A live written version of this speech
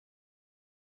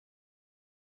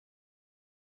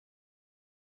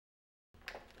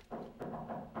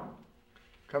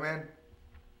Come in.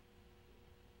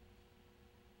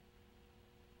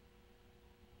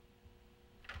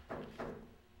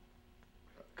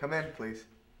 Come in, please.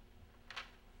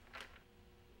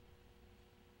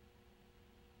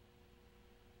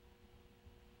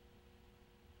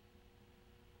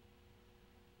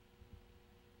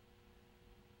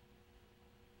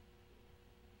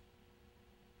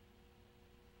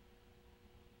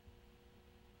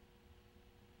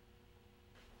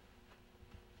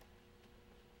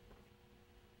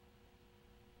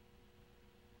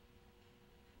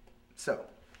 So,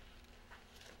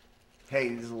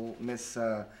 Hazel, Miss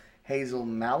Hazel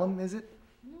Malum, is it?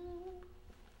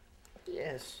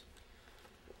 Yes.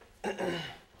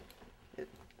 It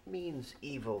means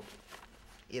evil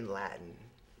in Latin.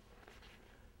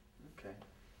 Okay.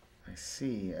 I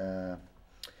see.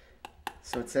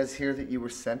 So it says here that you were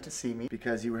sent to see me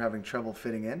because you were having trouble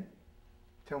fitting in.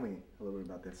 Tell me a little bit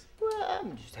about this. Well,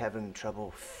 I'm just having trouble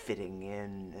fitting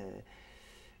in.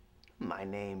 My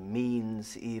name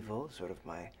means evil, sort of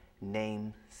my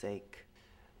namesake.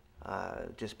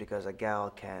 Just because a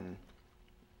gal can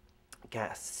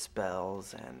cast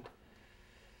spells and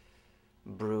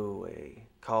brew a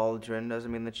cauldron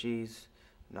doesn't mean that she's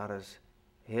not as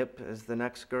hip as the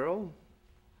next girl,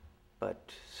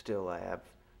 but still I have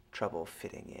trouble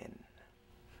fitting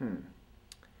in.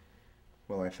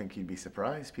 Well, I think you'd be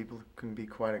surprised. People can be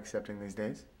quite accepting these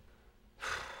days.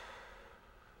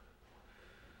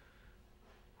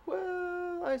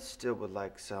 Well, I still would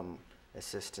like some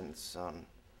assistance on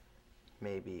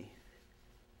maybe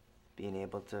being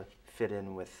able to fit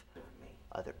in with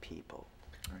other people.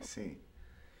 I see.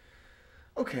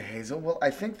 Okay, Hazel. Well,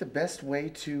 I think the best way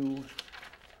to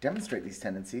demonstrate these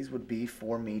tendencies would be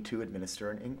for me to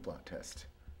administer an ink blot test.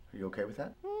 Are you okay with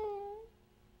that?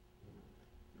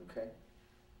 Okay.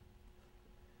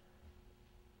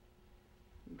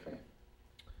 Okay.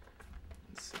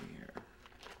 Let's see here.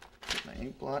 Get my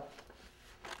ink blot.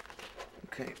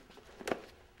 Okay.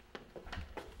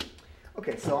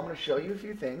 Okay, so I'm going to show you a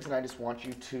few things, and I just want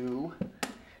you to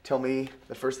tell me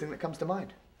the first thing that comes to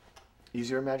mind. Use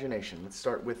your imagination. Let's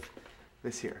start with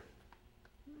this here.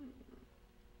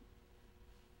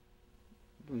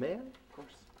 Man? Of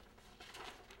course.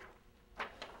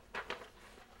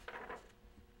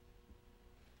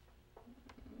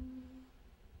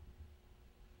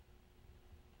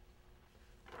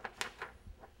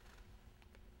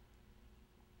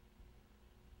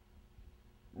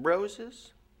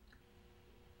 Roses?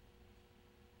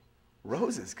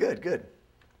 Roses. Good, good.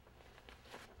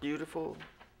 Beautiful.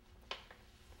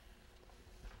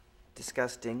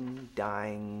 Disgusting,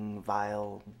 dying,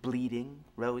 vile, bleeding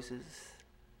roses.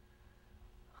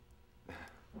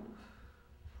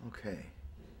 Okay.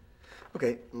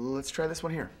 Okay, let's try this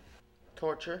one here.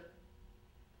 Torture.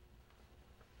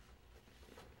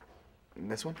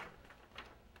 And this one?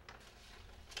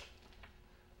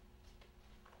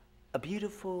 A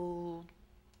beautiful,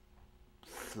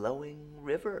 flowing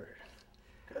river.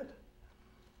 Good.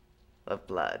 Of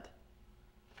blood.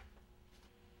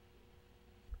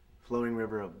 Flowing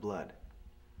river of blood.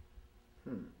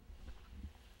 Don't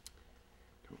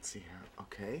see how.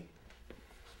 Okay.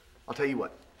 I'll tell you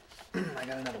what. I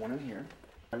got another one in here.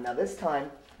 Now this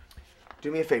time,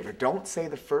 do me a favor. Don't say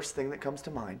the first thing that comes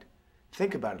to mind.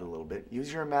 Think about it a little bit.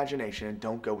 Use your imagination and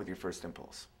don't go with your first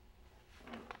impulse.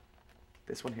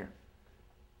 This one here.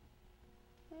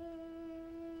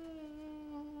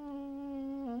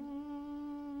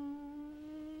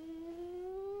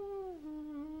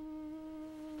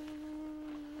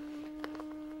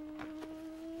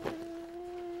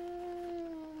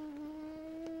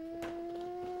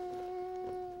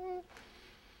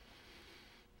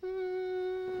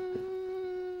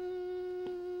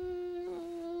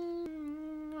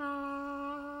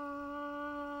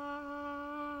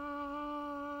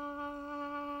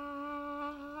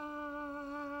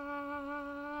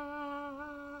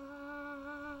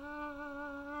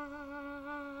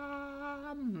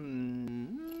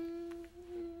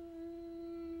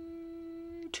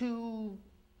 Two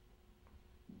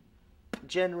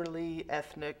generally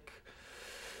ethnic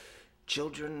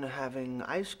children having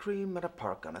ice cream at a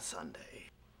park on a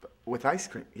Sunday. With ice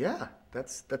cream. Yeah,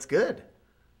 that's good.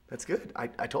 That's good.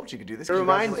 I told you could do this. It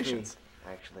reminds me, Congratulations.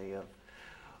 actually, of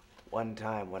one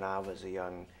time when I was a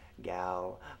young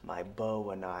gal, my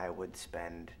beau and I would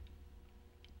spend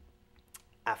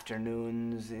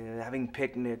afternoons having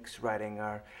picnics, riding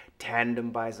our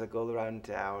tandem bicycle around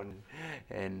town,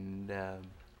 and it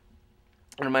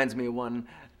reminds me of one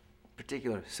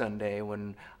particular Sunday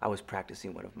when I was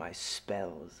practicing one of my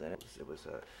spells, and it was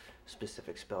a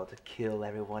specific spell to kill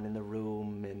everyone in the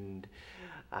room, and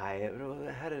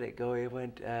how did it go? It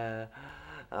went,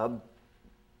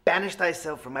 banish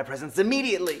thyself from my presence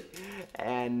immediately.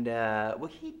 And,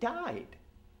 well, he died,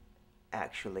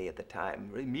 actually, at the time,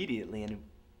 immediately. And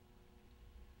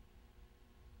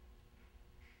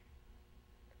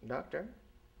Doctor?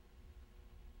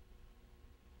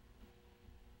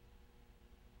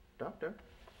 Doctor?